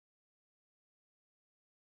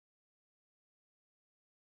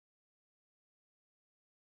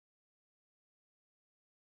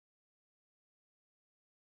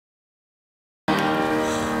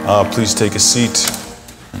Please take a seat,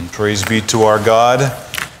 and praise be to our God.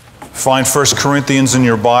 Find 1 Corinthians in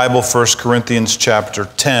your Bible, 1 Corinthians chapter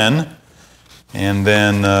 10. And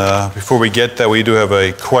then before we get that, we do have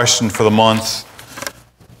a question for the month.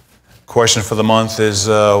 Question for the month is,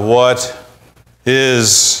 what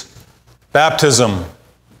is baptism?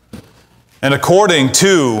 And according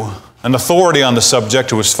to an authority on the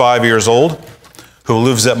subject who is 5 years old, who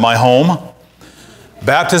lives at my home,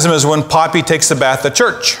 baptism is when Poppy takes the bath at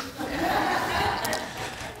church.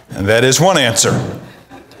 And that is one answer.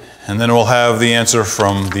 And then we'll have the answer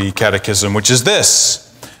from the Catechism, which is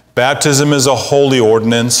this. Baptism is a holy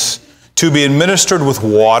ordinance to be administered with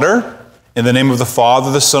water in the name of the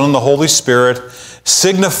Father, the Son, and the Holy Spirit,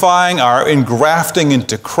 signifying our engrafting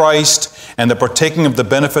into Christ and the partaking of the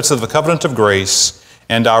benefits of the covenant of grace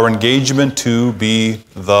and our engagement to be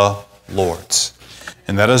the Lord's.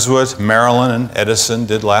 And that is what Marilyn and Edison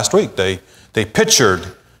did last week. They pictured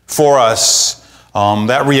for us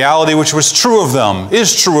that reality which was true of them,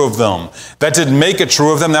 is true of them. That didn't make it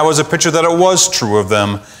true of them. That was a picture that it was true of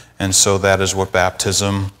them. And so that is what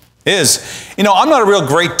baptism is. You know, I'm not a real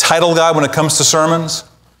great title guy when it comes to sermons.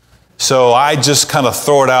 So I just kind of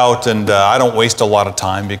throw it out, and I don't waste a lot of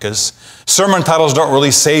time because sermon titles don't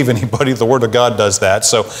really save anybody. The Word of God does that.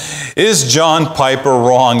 So is John Piper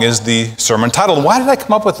wrong is the sermon title. Why did I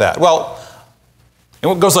come up with that? Well,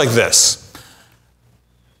 it goes like this.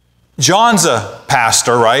 John's a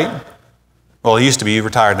pastor, right? Well, he used to be, he's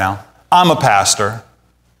retired now. I'm a pastor.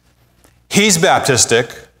 He's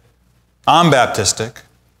Baptistic. I'm Baptistic.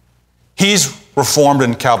 He's Reformed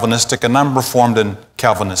and Calvinistic, and I'm Reformed and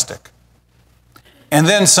Calvinistic. And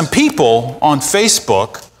then some people on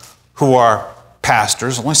Facebook who are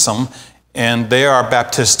pastors, only some, and they are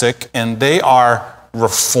Baptistic, and they are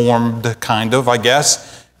Reformed, kind of, I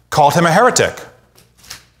guess, called him a heretic.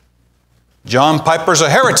 John Piper's a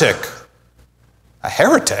heretic. A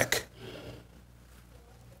heretic?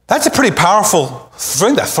 That's a pretty powerful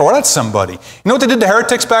thing to throw at somebody. You know what they did to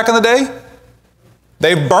heretics back in the day?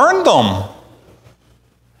 They burned them.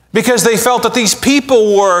 Because they felt that these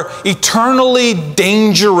people were eternally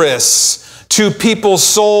dangerous to people's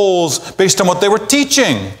souls based on what they were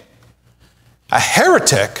teaching. A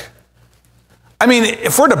heretic? I mean,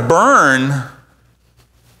 if we're to burn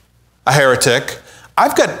a heretic,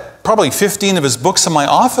 I've got probably 15 of his books in my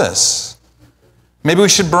office. Maybe we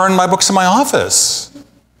should burn my books in my office.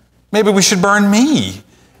 Maybe we should burn me,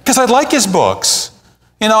 because I like his books.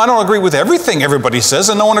 You know, I don't agree with everything everybody says,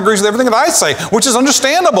 and no one agrees with everything that I say, which is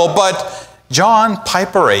understandable, but John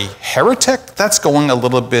Piper, a heretic? That's going a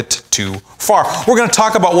little bit too far. We're going to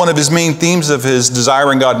talk about one of his main themes of his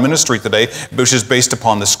Desiring God ministry today, which is based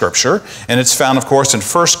upon the Scripture, and it's found, of course, in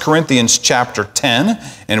 1 Corinthians chapter 10,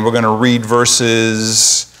 and we're going to read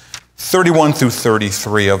verses 31 through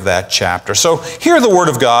 33 of that chapter. So hear the word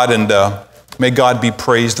of God, and may God be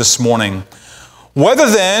praised this morning. Whether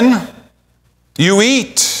then you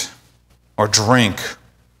eat or drink,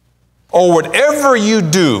 or whatever you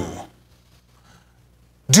do,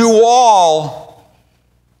 do all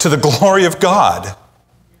to the glory of God.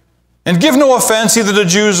 And give no offense either to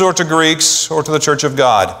Jews or to Greeks or to the church of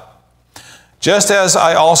God. Just as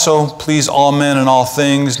I also please all men in all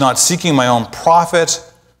things, not seeking my own profit,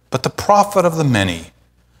 but the profit of the many,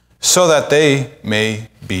 so that they may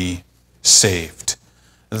be saved.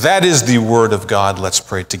 That is the word of God. Let's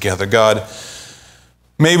pray together. God,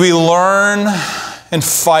 may we learn and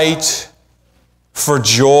fight for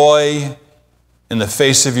joy in the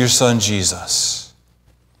face of your Son, Jesus.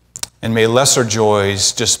 And may lesser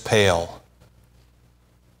joys just pale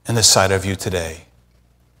in the sight of you today.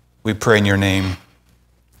 We pray in your name.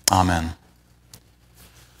 Amen.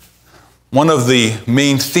 One of the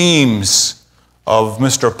main themes of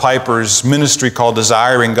Mr. Piper's ministry called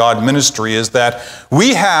Desiring God Ministry is that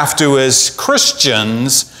we have to, as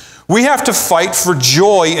Christians, we have to fight for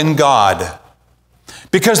joy in God.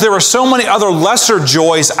 Because there are so many other lesser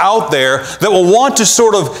joys out there that will want to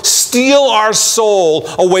sort of steal our soul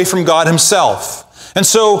away from God Himself. And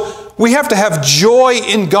so we have to have joy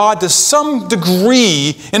in God to some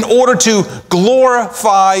degree in order to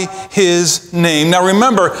glorify His name. Now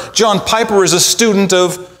remember, John Piper is a student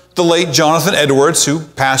of the late Jonathan Edwards, who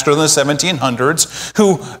pastored in the 1700s,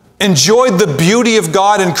 who enjoyed the beauty of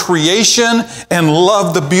God in creation and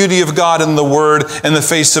loved the beauty of God in the Word in the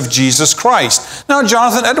face of Jesus Christ. Now,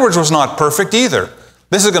 Jonathan Edwards was not perfect either.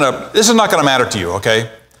 This is not going to matter to you,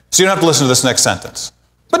 okay? So you don't have to listen to this next sentence.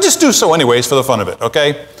 But just do so anyways for the fun of it,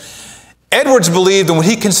 okay? Edwards believed in what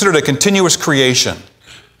he considered a continuous creation.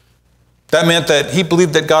 That meant that he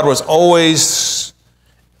believed that God was always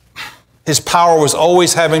his power was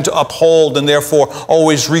always having to uphold and therefore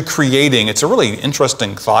always recreating. It's a really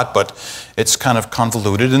interesting thought, but it's kind of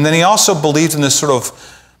convoluted. And then he also believed in this sort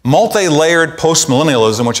of multi-layered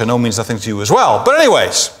postmillennialism, which I know means nothing to you as well. But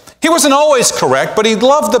anyways, he wasn't always correct, but he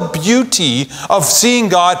loved the beauty of seeing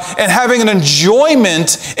God and having an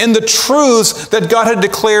enjoyment in the truths that God had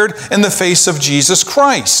declared in the face of Jesus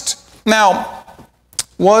Christ. Now,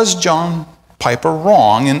 was John Piper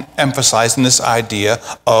wrong in emphasizing this idea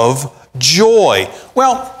of joy?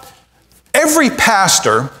 Well, every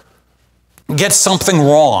pastor gets something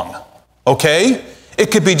wrong, okay?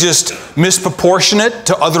 It could be just misproportionate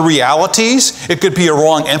to other realities. It could be a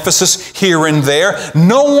wrong emphasis here and there.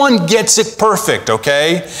 No one gets it perfect,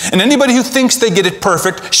 okay? And anybody who thinks they get it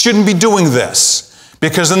perfect shouldn't be doing this,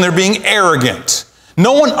 because then they're being arrogant.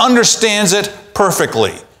 No one understands it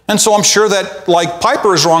perfectly. And so I'm sure that, like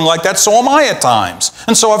Piper is wrong like that, so am I at times.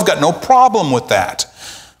 And so I've got no problem with that.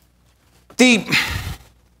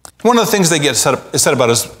 One of the things they get said about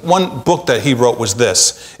his one book that he wrote was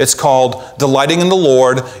this. It's called Delighting in the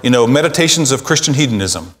Lord, Meditations of Christian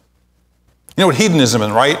Hedonism. You know what hedonism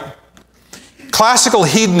is, right? Classical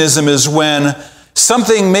hedonism is when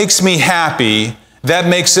something makes me happy, that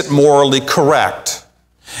makes it morally correct.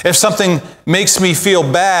 If something makes me feel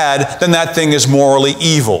bad, then that thing is morally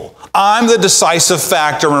evil. I'm the decisive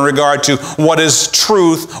factor in regard to what is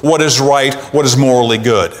truth, what is right, what is morally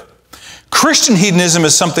good. Christian hedonism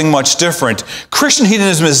is something much different. Christian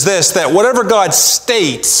hedonism is this, that whatever God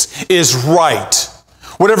states is right.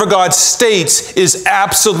 Whatever God states is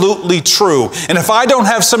absolutely true. And if I don't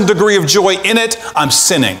have some degree of joy in it, I'm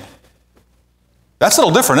sinning. That's a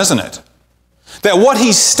little different, isn't it? That what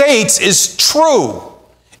he states is true.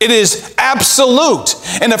 It is absolute.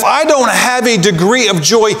 And if I don't have a degree of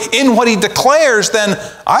joy in what he declares, then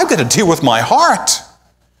I've got to deal with my heart,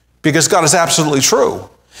 because God is absolutely true.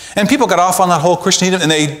 And people got off on that whole Christian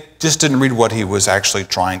hedonism, and they just didn't read what he was actually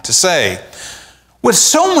trying to say. With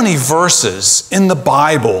so many verses in the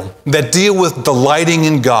Bible that deal with delighting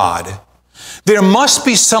in God, there must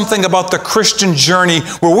be something about the Christian journey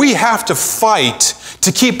where we have to fight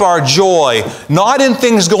to keep our joy, not in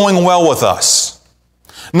things going well with us,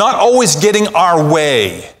 not always getting our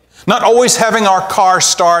way, not always having our car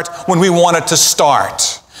start when we want it to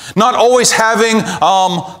start, not always having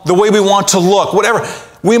the way we want to look, whatever.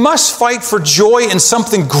 We must fight for joy in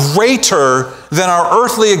something greater than our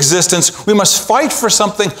earthly existence. We must fight for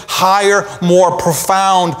something higher, more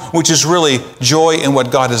profound, which is really joy in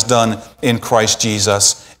what God has done in Christ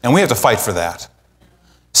Jesus. And we have to fight for that.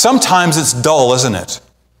 Sometimes it's dull, isn't it?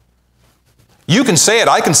 You can say it,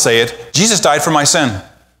 I can say it. Jesus died for my sin.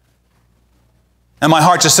 And my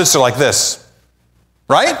heart just sits there like this.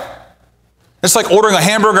 Right? It's like ordering a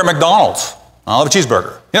hamburger at McDonald's. I'll have a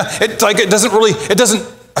cheeseburger. It doesn't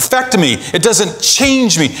affect me. It doesn't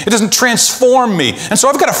change me. It doesn't transform me. And so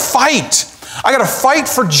I've got to fight. I've got to fight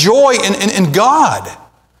for joy in God,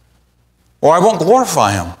 or I won't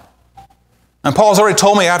glorify him. And Paul's already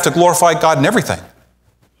told me I have to glorify God in everything.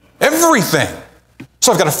 Everything.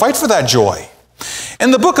 So I've got to fight for that joy. In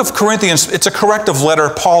the book of Corinthians, it's a corrective letter.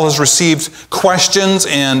 Paul has received questions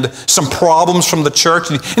and some problems from the church,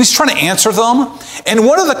 and he's trying to answer them. And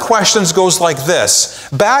one of the questions goes like this.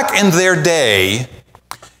 Back in their day,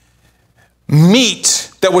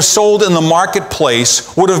 meat that was sold in the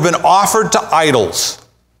marketplace would have been offered to idols.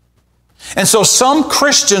 And so some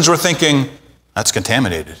Christians were thinking, that's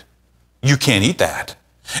contaminated. You can't eat that.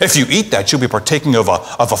 If you eat that, you'll be partaking of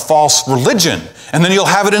a false religion, and then you'll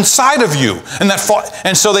have it inside of you.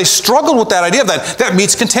 And so they struggled with that idea that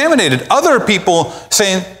meat's contaminated. Other people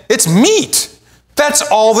saying, it's meat. That's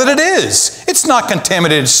all that it is. It's not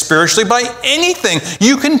contaminated spiritually by anything.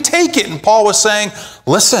 You can take it. And Paul was saying,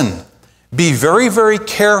 listen, be very, very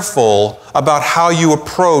careful about how you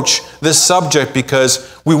approach this subject,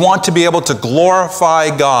 because we want to be able to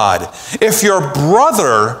glorify God. If your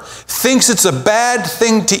brother thinks it's a bad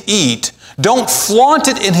thing to eat, don't flaunt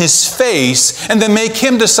it in his face and then make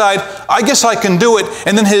him decide, I guess I can do it,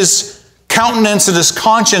 and then his countenance and his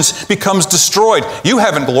conscience becomes destroyed. You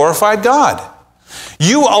haven't glorified God.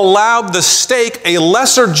 You allowed the steak, a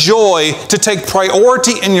lesser joy, to take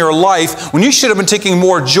priority in your life when you should have been taking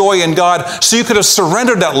more joy in God, so you could have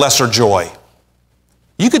surrendered that lesser joy.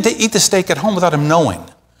 You could eat the steak at home without him knowing,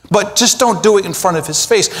 but just don't do it in front of his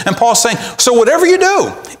face. And Paul's saying, so whatever you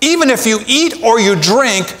do, even if you eat or you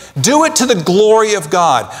drink, do it to the glory of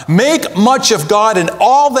God. Make much of God in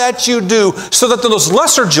all that you do, so that those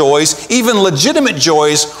lesser joys, even legitimate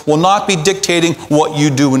joys, will not be dictating what you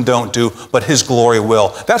do and don't do, but his glory will.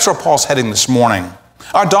 That's where Paul's heading this morning.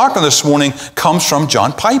 Our doctrine this morning comes from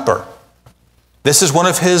John Piper. This is one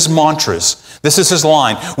of his mantras. This is his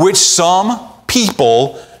line, which some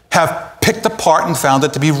people have picked apart and found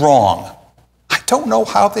it to be wrong. I don't know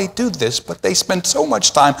how they do this, but they spend so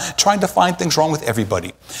much time trying to find things wrong with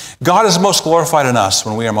everybody. God is most glorified in us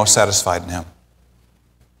when we are most satisfied in him.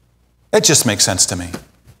 It just makes sense to me.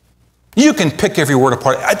 You can pick every word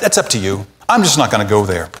apart. That's up to you. I'm just not going to go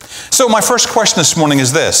there. So my first question this morning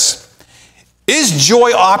is this. Is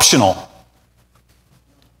joy optional?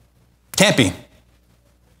 Can't be.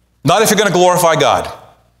 Not if you're going to glorify God.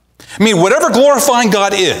 I mean, whatever glorifying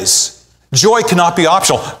God is, joy cannot be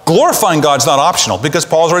optional. Glorifying God's not optional because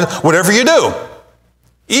Paul's written, whatever you do,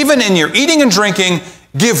 even in your eating and drinking,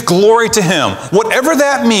 give glory to him. Whatever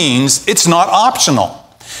that means, it's not optional.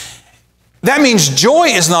 That means joy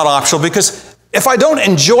is not optional because if I don't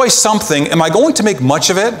enjoy something, am I going to make much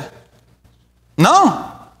of it?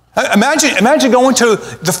 No. Imagine going to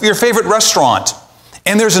your favorite restaurant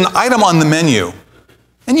and there's an item on the menu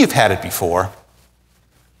and you've had it before.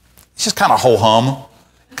 It's just kind of ho-hum,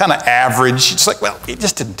 kind of average. It's like, well, it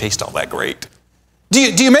just didn't taste all that great. Do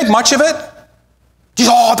you make much of it?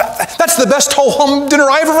 That's the best ho-hum dinner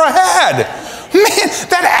I've ever had. Man,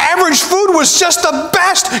 that average food was just the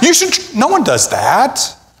best. No one does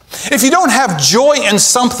that. If you don't have joy in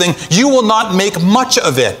something, you will not make much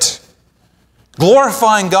of it.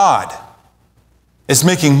 Glorifying God is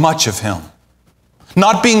making much of him.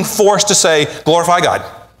 Not being forced to say, glorify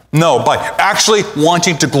God. No, by actually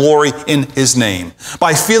wanting to glory in his name.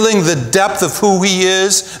 By feeling the depth of who he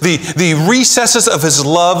is, the recesses of his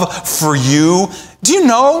love for you. Do you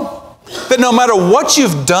know that no matter what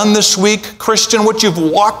you've done this week, Christian, what you've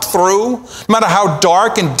walked through, no matter how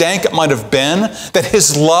dark and dank it might have been, that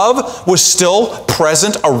his love was still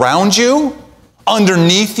present around you,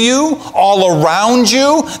 underneath you, all around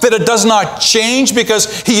you, that it does not change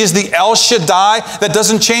because he is the El Shaddai that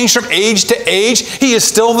doesn't change from age to age. He is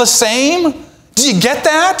still the same. Do you get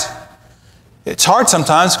that? It's hard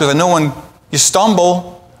sometimes because I know when you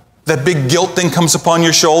stumble, that big guilt thing comes upon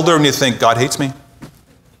your shoulder and you think, God hates me.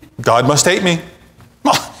 God must hate me.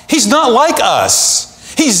 Well, he's not like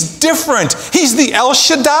us. He's different. He's the El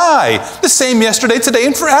Shaddai, the same yesterday, today,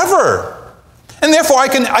 and forever. And therefore I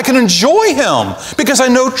can enjoy him because I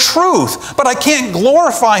know truth, but I can't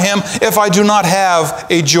glorify him if I do not have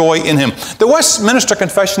a joy in him. The Westminster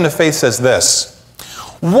Confession of Faith says this: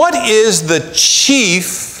 what is the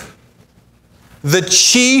chief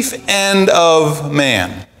end of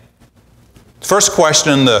man? First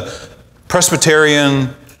question in the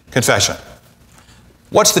Presbyterian Confession.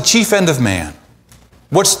 What's the chief end of man?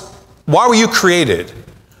 Why were you created?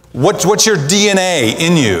 What's your DNA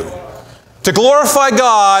in you? To glorify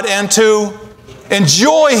God and to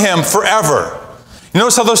enjoy him forever. You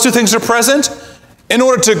notice how those two things are present? In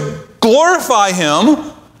order to glorify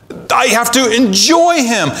him, I have to enjoy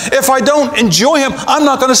him. If I don't enjoy him, I'm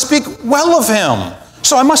not going to speak well of him.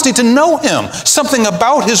 So I must need to know him, something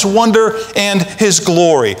about his wonder and his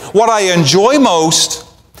glory. What I enjoy most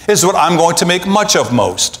is what I'm going to make much of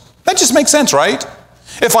most. That just makes sense, right?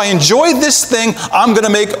 If I enjoy this thing, I'm going to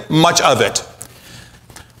make much of it.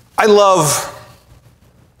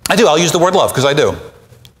 I'll use the word love because I do,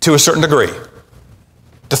 to a certain degree,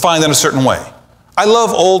 defined in a certain way. I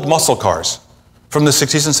love old muscle cars from the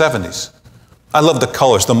 60s and 70s. I love the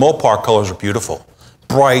colors. The Mopar colors are beautiful.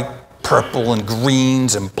 Bright purple and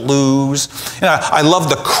greens and blues. And I love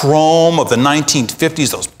the chrome of the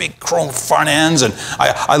 1950s, those big chrome front ends. And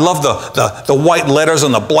I love the white letters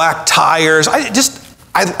on the black tires. I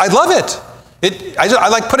love it. I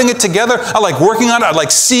like putting it together. I like working on it. I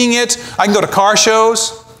like seeing it. I can go to car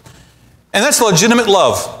shows. And that's legitimate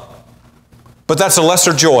love. But that's a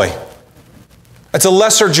lesser joy. It's a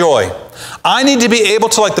lesser joy. I need to be able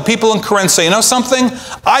to, like the people in Corinth, say, you know something?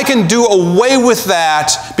 I can do away with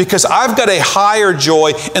that because I've got a higher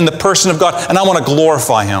joy in the person of God and I want to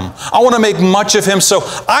glorify him. I want to make much of him so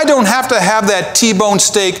I don't have to have that T-bone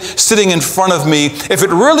steak sitting in front of me. If it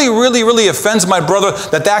really, really, really offends my brother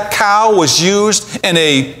that cow was used in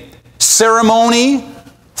a ceremony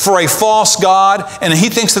for a false god, and he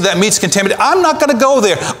thinks that meat's contaminated, I'm not going to go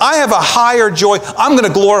there. I have a higher joy. I'm going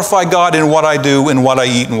to glorify God in what I do, in what I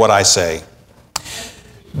eat, and what I say.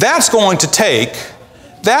 That's going to take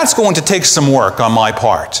some work on my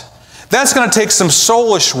part. That's going to take some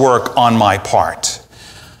soulish work on my part.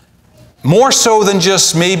 More so than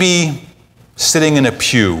just maybe sitting in a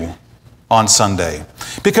pew on Sunday.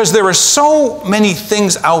 Because there are so many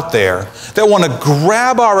things out there that want to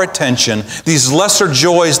grab our attention, these lesser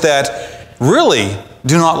joys that really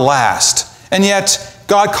do not last. And yet,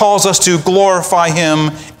 God calls us to glorify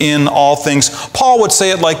Him in all things. Paul would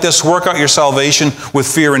say it like this: work out your salvation with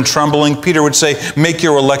fear and trembling. Peter would say, make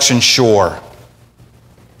your election sure.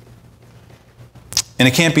 And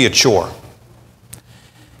it can't be a chore.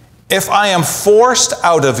 If I am forced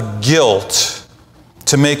out of guilt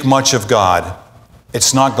to make much of God,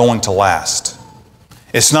 it's not going to last.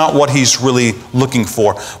 It's not what He's really looking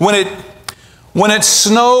for. When it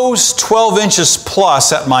snows 12 inches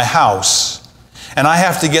plus at my house, and I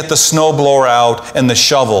have to get the snowblower out and the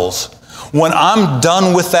shovels, when I'm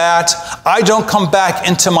done with that, I don't come back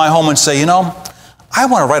into my home and say, I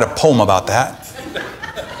want to write a poem about that.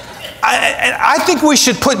 I think we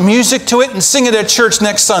should put music to it and sing it at church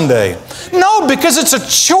next Sunday. No, because it's a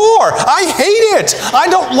chore. I hate it. I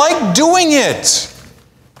don't like doing it.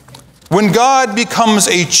 When God becomes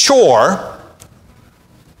a chore,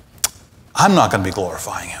 I'm not going to be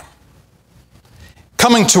glorifying Him.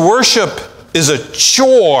 Coming to worship is a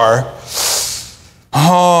chore.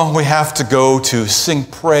 Oh, we have to go to sing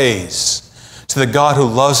praise to the God who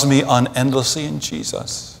loves me unendlessly in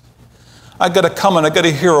Jesus. I got to come and I got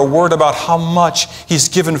to hear a word about how much He's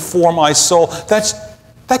given for my soul.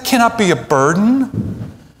 That cannot be a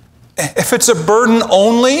burden. If it's a burden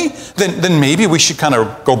only, then maybe we should kind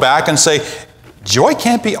of go back and say, joy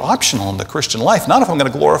can't be optional in the Christian life. Not if I'm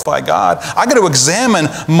going to glorify God. I got to examine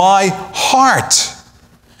my heart.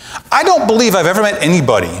 I don't believe I've ever met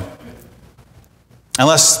anybody,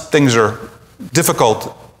 unless things are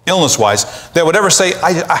difficult illness-wise, that would ever say,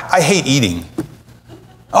 I hate eating.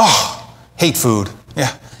 Oh, hate food.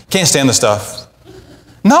 Yeah, can't stand the stuff.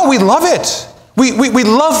 No, we love it. We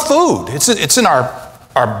love food. It's in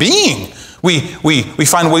our being. We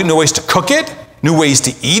find new ways to cook it, new ways to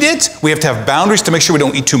eat it. We have to have boundaries to make sure we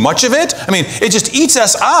don't eat too much of it. I mean, it just eats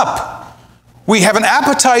us up. We have an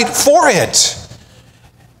appetite for it.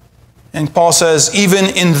 And Paul says, even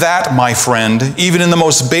in that, my friend, even in the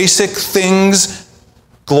most basic things,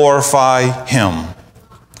 glorify Him.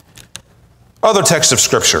 Other texts of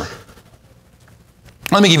Scripture.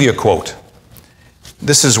 Let me give you a quote.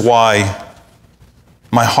 This is why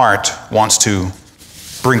my heart wants to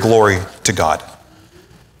bring glory to God.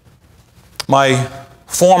 My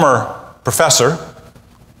former professor,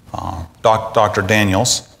 Dr.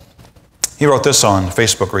 DeAngelis, he wrote this on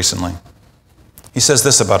Facebook recently. He says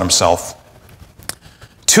this about himself: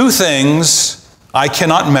 2 things I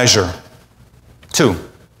cannot measure. 2.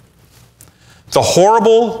 The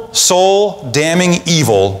horrible, soul-damning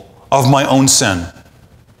evil of my own sin.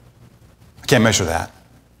 I can't measure that.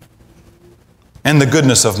 And the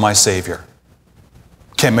goodness of my Savior.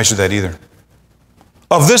 Can't measure that either.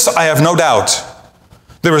 Of this I have no doubt.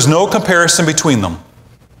 There is no comparison between them.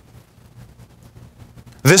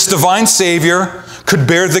 This divine Savior could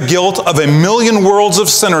bear the guilt of 1,000,000 worlds of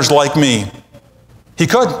sinners like me. He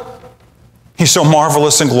could. He's so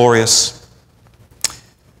marvelous and glorious.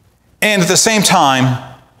 And at the same time,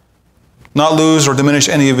 not lose or diminish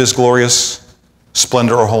any of His glorious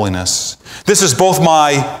splendor or holiness. This is both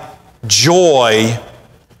my joy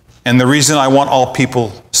and the reason I want all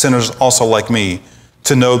people, sinners also like me,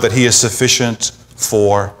 to know that He is sufficient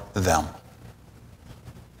for them.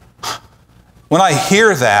 When I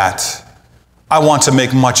hear that, I want to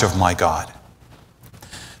make much of my God.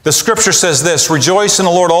 The Scripture says this: rejoice in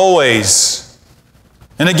the Lord always.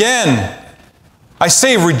 And again, I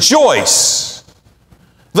say rejoice.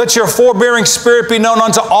 Let your forbearing spirit be known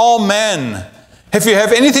unto all men. If you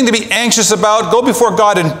have anything to be anxious about, go before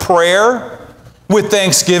God in prayer with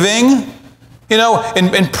thanksgiving.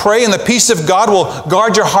 And pray, and the peace of God will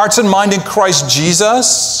guard your hearts and mind in Christ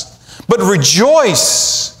Jesus. But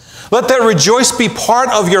rejoice. Let that rejoice be part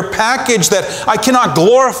of your package, that I cannot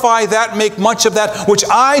glorify that, make much of that, which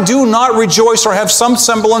I do not rejoice or have some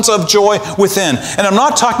semblance of joy within. And I'm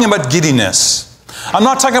not talking about giddiness. I'm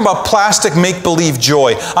not talking about plastic make-believe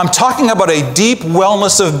joy. I'm talking about a deep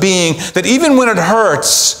wellness of being that even when it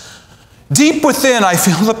hurts, deep within I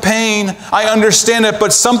feel the pain, I understand it,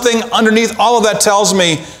 but something underneath all of that tells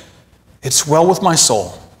me it's well with my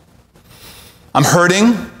soul. I'm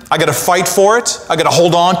hurting. I got to fight for it. I got to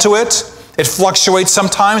hold on to it. It fluctuates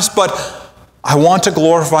sometimes, but I want to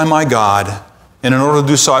glorify my God. And in order to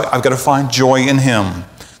do so, I've got to find joy in Him.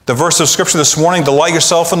 The verse of Scripture this morning: delight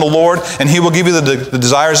yourself in the Lord, and He will give you the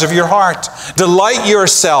desires of your heart. Delight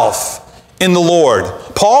yourself in the Lord.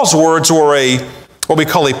 Paul's words were what we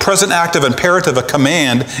call a present active imperative, a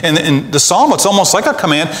command. And in the Psalm, it's almost like a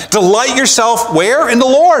command. Delight yourself where? In the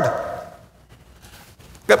Lord.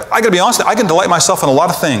 I got to be honest, I can delight myself in a lot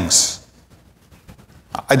of things.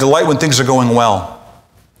 I delight when things are going well.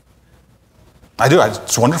 I do.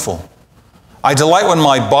 It's wonderful. I delight when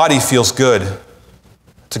my body feels good.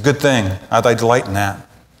 It's a good thing. I delight in that.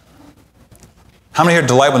 How many here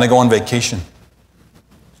delight when they go on vacation?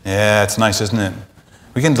 Yeah, it's nice, isn't it?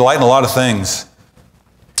 We can delight in a lot of things.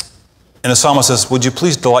 And the psalmist says, would you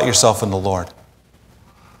please delight yourself in the Lord?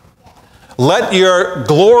 Let your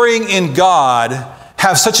glorying in God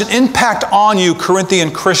have such an impact on you,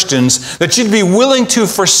 Corinthian Christians, that you'd be willing to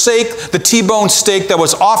forsake the T-bone steak that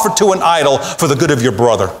was offered to an idol for the good of your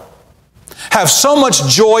brother. Have so much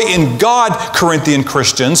joy in God, Corinthian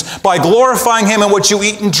Christians, by glorifying Him in what you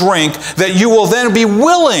eat and drink, that you will then be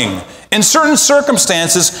willing, in certain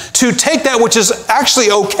circumstances, to take that which is actually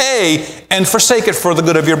okay and forsake it for the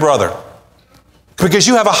good of your brother. Because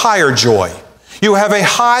you have a higher joy. You have a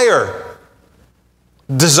higher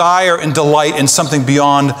desire and delight in something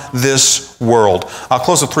beyond this world. I'll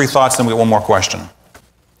close with 3 thoughts, then we get one more question.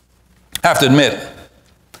 I have to admit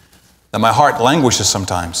that my heart languishes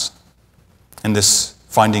sometimes in this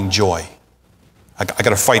finding joy. I got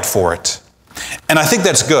to fight for it. And I think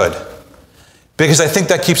that's good, because I think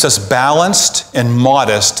that keeps us balanced and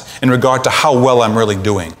modest in regard to how well I'm really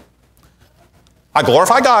doing. I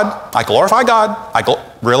glorify God. I glorify God.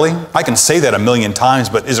 Really? I can say that 1,000,000 times,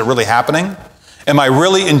 but is it really happening? Am I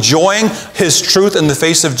really enjoying His truth in the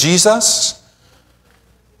face of Jesus?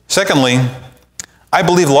 Secondly, I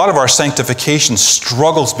believe a lot of our sanctification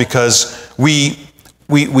struggles because we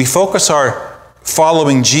focus our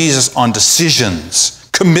following Jesus on decisions,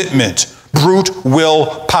 commitment, brute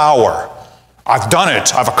will power. I've done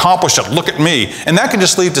it. I've accomplished it. Look at me. And that can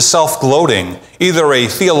just lead to self-gloating, either a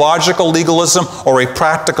theological legalism or a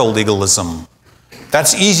practical legalism.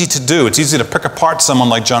 That's easy to do. It's easy to pick apart someone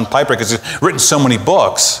like John Piper because he's written so many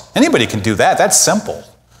books. Anybody can do that. That's simple.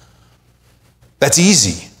 That's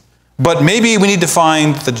easy. But maybe we need to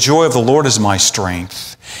find the joy of the Lord is my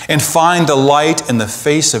strength and find delight in the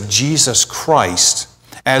face of Jesus Christ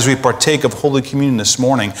as we partake of Holy Communion this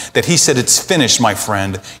morning, that He said, it's finished, my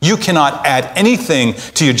friend. You cannot add anything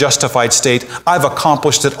to your justified state. I've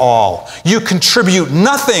accomplished it all. You contribute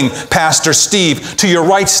nothing, Pastor Steve, to your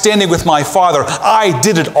right standing with my Father. I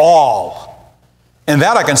did it all. And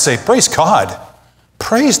that I can say, praise God.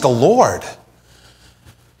 Praise the Lord.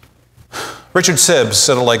 Richard Sibbes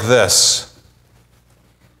said it like this: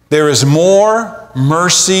 there is more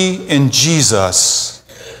mercy in Jesus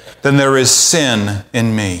than there is sin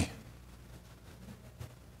in me.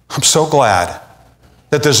 I'm so glad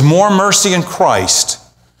that there's more mercy in Christ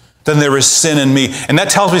than there is sin in me. And that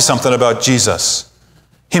tells me something about Jesus.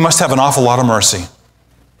 He must have an awful lot of mercy.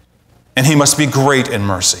 And He must be great in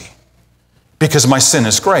mercy, because my sin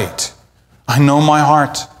is great. I know my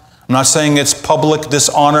heart. I'm not saying it's public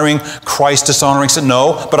dishonoring, Christ dishonoring sin.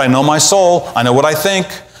 No, but I know my soul. I know what I think.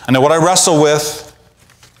 I know what I wrestle with.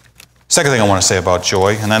 Second thing I want to say about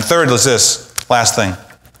joy. And then third is this, last thing.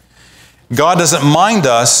 God doesn't mind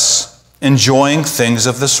us enjoying things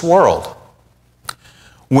of this world.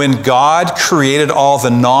 When God created all the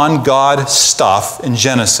non-God stuff in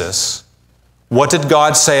Genesis, what did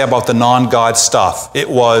God say about the non-God stuff? It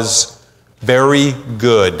was very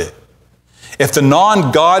good. If the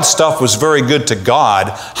non-God stuff was very good to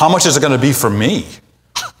God, how much is it going to be for me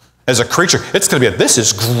as a creature? It's going to be, this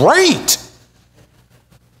is great.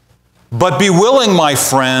 But be willing, my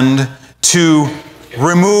friend, to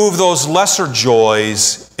remove those lesser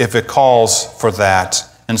joys if it calls for that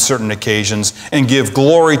in certain occasions, and give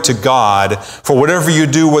glory to God for whatever you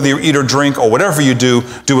do, whether you eat or drink or whatever you do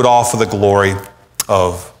it all for the glory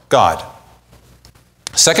of God.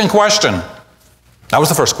 Second question. That was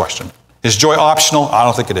the first question. Is joy optional? I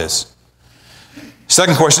don't think it is.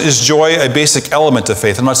 Second question, is joy a basic element of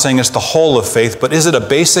faith? I'm not saying it's the whole of faith, but is it a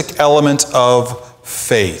basic element of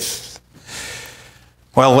faith?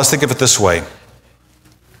 Well, let's think of it this way.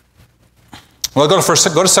 Well, go to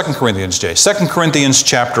 2 Corinthians, Jay. 2 Corinthians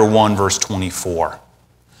chapter 1, verse 24.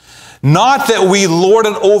 Not that we lord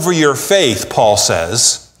it over your faith, Paul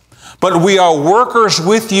says, but we are workers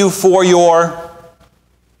with you for your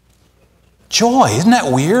joy. Isn't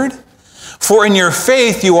that weird? For in your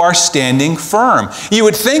faith you are standing firm. You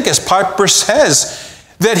would think, as Piper says,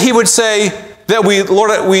 that he would say, that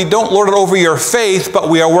we don't lord it over your faith, but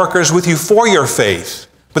we are workers with you for your faith.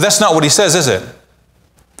 But that's not what he says, is it?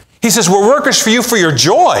 He says, we're workers for you for your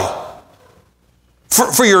joy.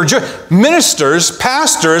 For your joy. Ministers,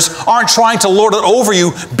 pastors aren't trying to lord it over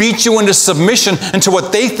you, beat you into submission into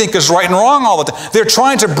what they think is right and wrong all the time. They're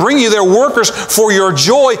trying to bring you, they're workers for your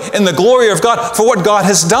joy in the glory of God, for what God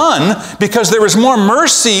has done, because there is more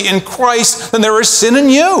mercy in Christ than there is sin in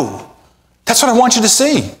you. That's what I want you to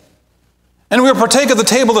see. And we will partake of the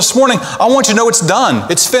table this morning. I want you to know it's done.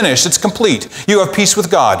 It's finished. It's complete. You have peace with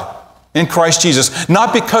God. in Christ Jesus,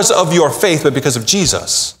 not because of your faith, but because of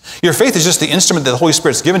Jesus. Your faith is just the instrument that the Holy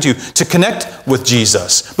Spirit's given to you to connect with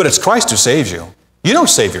Jesus, but it's Christ who saves you. You don't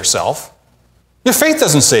save yourself. Your faith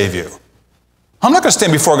doesn't save you. I'm not going to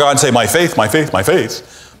stand before God and say, my faith, my faith, my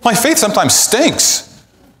faith. My faith sometimes stinks,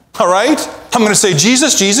 all right? I'm going to say,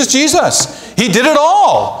 Jesus, Jesus, Jesus. He did it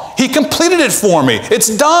all. He completed it for me.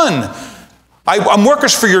 It's done. I'm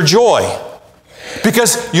workers for your joy.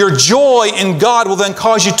 Because your joy in God will then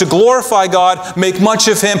cause you to glorify God, make much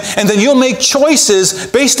of Him, and then you'll make choices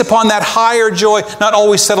based upon that higher joy, not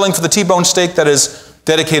always settling for the T-bone steak that is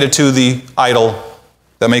dedicated to the idol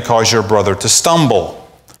that may cause your brother to stumble.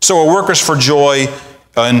 So we're workers for joy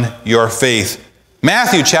in your faith.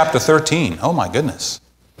 Matthew chapter 13. Oh my goodness.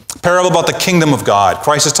 Parable about the kingdom of God.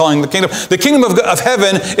 Christ is telling the kingdom of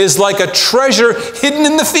heaven is like a treasure hidden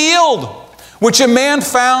in the field, which a man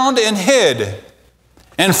found and hid.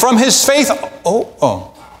 And from his faith,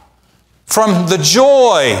 from the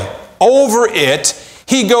joy over it,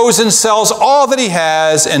 he goes and sells all that he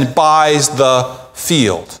has and buys the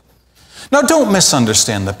field. Now, don't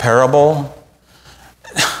misunderstand the parable.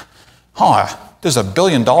 There's $1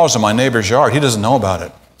 billion in my neighbor's yard. He doesn't know about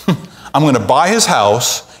it. I'm going to buy his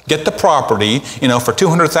house, get the property, for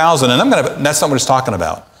 $200,000, and that's not what he's talking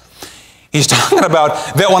about. He's talking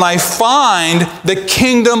about that when I find the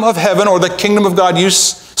kingdom of heaven or the kingdom of God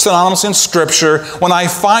used synonymous in Scripture, when I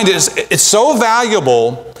find it, it's so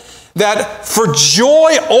valuable that for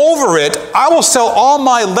joy over it, I will sell all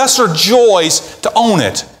my lesser joys to own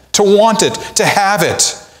it, to want it, to have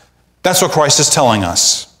it. That's what Christ is telling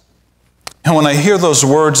us. And when I hear those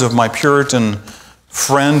words of my Puritan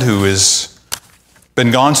friend who has been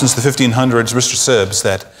gone since the 1500s, Mr. Sibbs,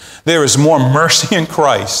 that there is more mercy in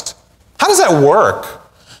Christ. How does that work?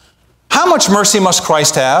 How much mercy must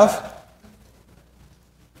Christ have?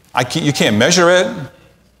 You can't measure it.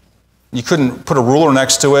 You couldn't put a ruler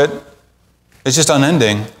next to it. It's just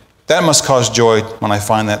unending. That must cause joy when I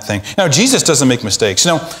find that thing. Jesus doesn't make mistakes.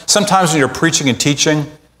 Sometimes when you're preaching and teaching,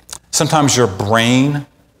 sometimes your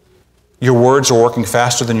words are working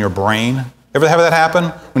faster than your brain. Ever have that happen?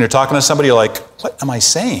 When you're talking to somebody, you're like, what am I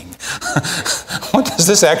saying? What does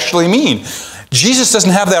this actually mean? Jesus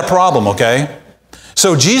doesn't have that problem, okay?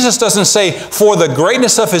 So Jesus doesn't say, for the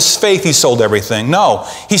greatness of his faith, he sold everything. No,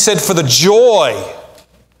 he said, for the joy.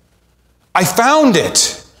 I found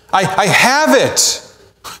it. I have it.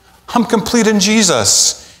 I'm complete in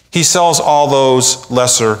Jesus. He sells all those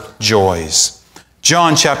lesser joys.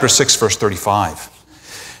 John chapter 6, verse 35.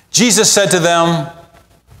 Jesus said to them,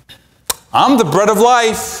 I'm the bread of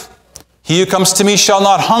life. He who comes to me shall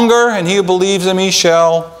not hunger, and he who believes in me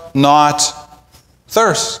shall not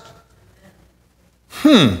thirst.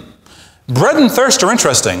 Bread and thirst are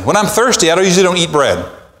interesting. When I'm thirsty, I usually don't eat bread.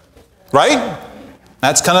 Right?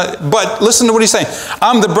 That's but listen to what he's saying.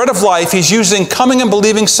 I'm the bread of life. He's using coming and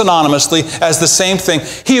believing synonymously as the same thing.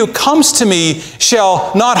 He who comes to me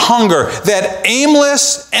shall not hunger. That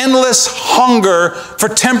aimless, endless hunger for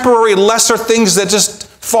temporary, lesser things that just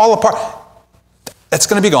fall apart, that's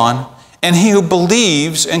going to be gone. And he who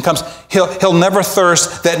believes and comes, he'll never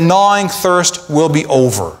thirst. That gnawing thirst will be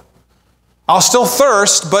over. I'll still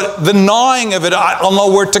thirst, but the gnawing of it, I'll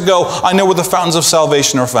know where to go. I know where the fountains of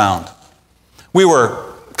salvation are found. We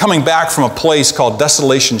were coming back from a place called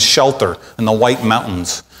Desolation Shelter in the White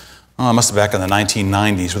Mountains. It must have been back in the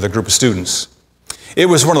 1990s with a group of students. It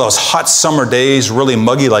was one of those hot summer days, really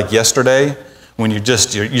muggy like yesterday, when you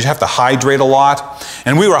have to hydrate a lot.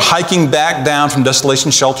 And we were hiking back down from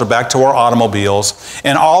Desolation Shelter back to our automobiles,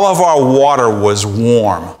 and all of our water was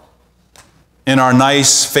warm in our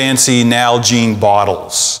nice, fancy Nalgene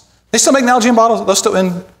bottles. They still make Nalgene bottles? They're still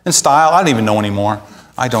in style? I don't even know anymore.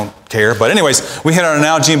 I don't care. But anyways, we had our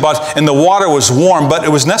Nalgene bottles, and the water was warm, but it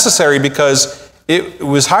was necessary because it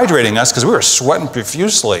was hydrating us because we were sweating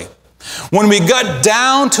profusely. When we got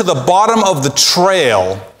down to the bottom of the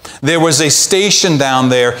trail, there was a station down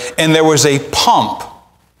there, and there was a pump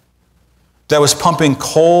that was pumping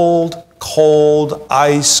cold,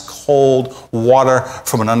 ice-cold water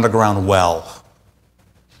from an underground well.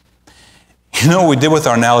 You know what we did with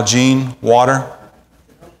our Nalgene water?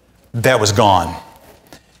 That was gone.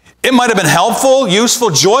 It might have been helpful,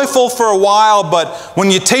 useful, joyful for a while, but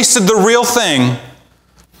when you tasted the real thing,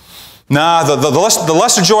 the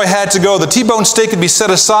lesser joy had to go. The T-bone steak could be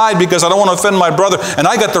set aside because I don't want to offend my brother, and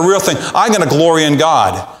I got the real thing. I'm going to glory in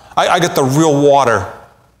God. I got the real water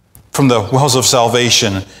from the wells of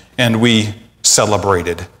salvation, and we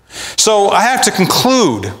celebrated. So I have to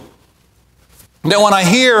conclude that when I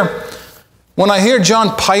hear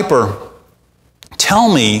John Piper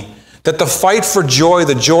tell me that the fight for joy,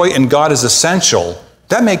 the joy in God is essential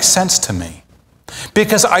That makes sense to me.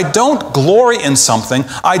 Because I don't glory in something,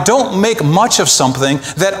 I don't make much of something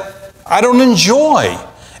that I don't enjoy.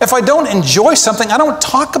 If I don't enjoy something, I don't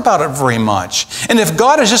talk about it very much. And if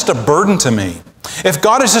God is just a burden to me, if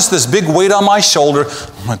God is just this big weight on my shoulder,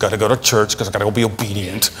 I got to go to church because I got to go be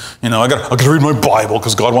obedient. I got to read my Bible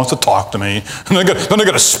because God wants to talk to me. And then I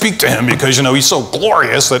got to speak to Him because, He's so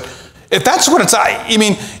glorious that if that's what it's,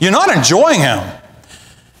 you're not enjoying Him.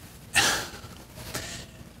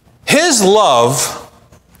 His love,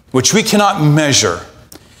 which we cannot measure,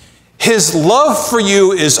 His love for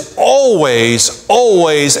you is always,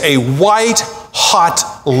 always a white,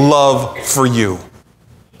 hot love for you.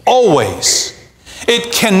 Always.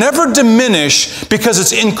 It can never diminish because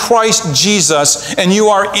it's in Christ Jesus and you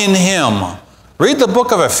are in Him. Read the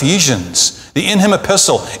book of Ephesians, the in Him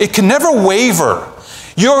epistle. It can never waver.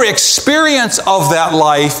 Your experience of that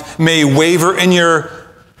life may waver in your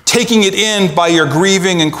taking it in by your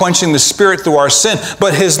grieving and quenching the Spirit through our sin.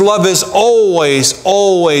 But His love is always,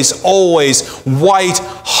 always, always white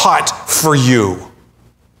hot for you.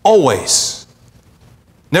 Always.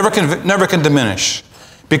 Never can diminish.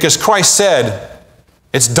 Because Christ said,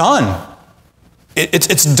 it's done.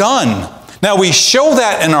 It's done. Now we show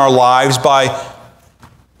that in our lives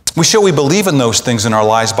we show we believe in those things in our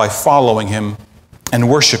lives by following Him and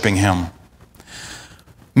worshiping Him.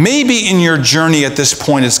 Maybe in your journey at this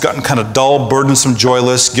point it's gotten kind of dull, burdensome,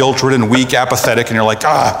 joyless, guilt-ridden, weak, apathetic, and you're like,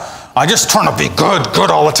 I just trying to be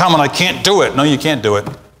good all the time and I can't do it. No, you can't do it.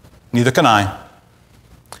 Neither can I.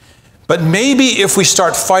 But maybe if we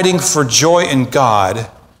start fighting for joy in God,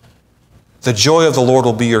 the joy of the Lord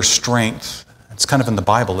will be your strength. It's kind of in the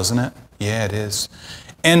Bible, isn't it? Yeah, it is.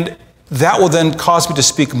 And that will then cause me to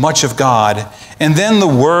speak much of God. And then the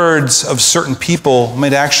words of certain people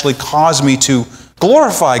might actually cause me to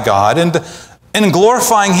glorify God. And in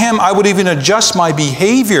glorifying Him, I would even adjust my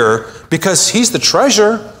behavior because He's the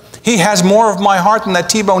treasure. He has more of my heart than that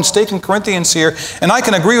T-bone steak in Corinthians here. And I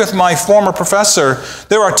can agree with my former professor.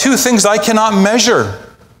 There are two things I cannot measure.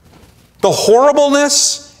 The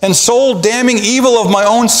horribleness and soul-damning evil of my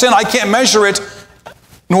own sin, I can't measure it,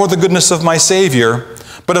 nor the goodness of my Savior.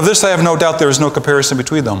 But of this I have no doubt there is no comparison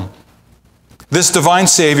between them. This divine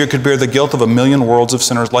Savior could bear the guilt of 1,000,000 worlds of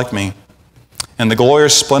sinners like me, and the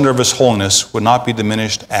glorious splendor of His holiness would not be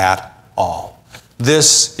diminished at all.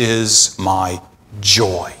 This is my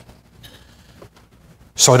joy.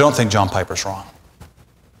 So I don't think John Piper's wrong.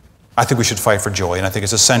 I think we should fight for joy, and I think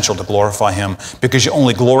it's essential to glorify Him because you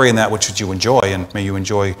only glory in that which you enjoy, and may you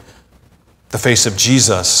enjoy the face of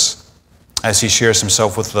Jesus as He shares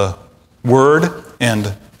Himself with the Word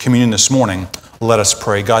and communion this morning. Let us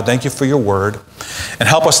pray. God, thank You for Your Word, and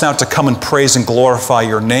help us now to come and praise and glorify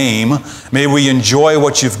Your name. May we enjoy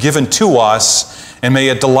what You've given to us, and may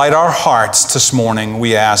it delight our hearts this morning,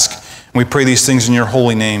 we ask. And we pray these things in Your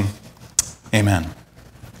holy name. Amen.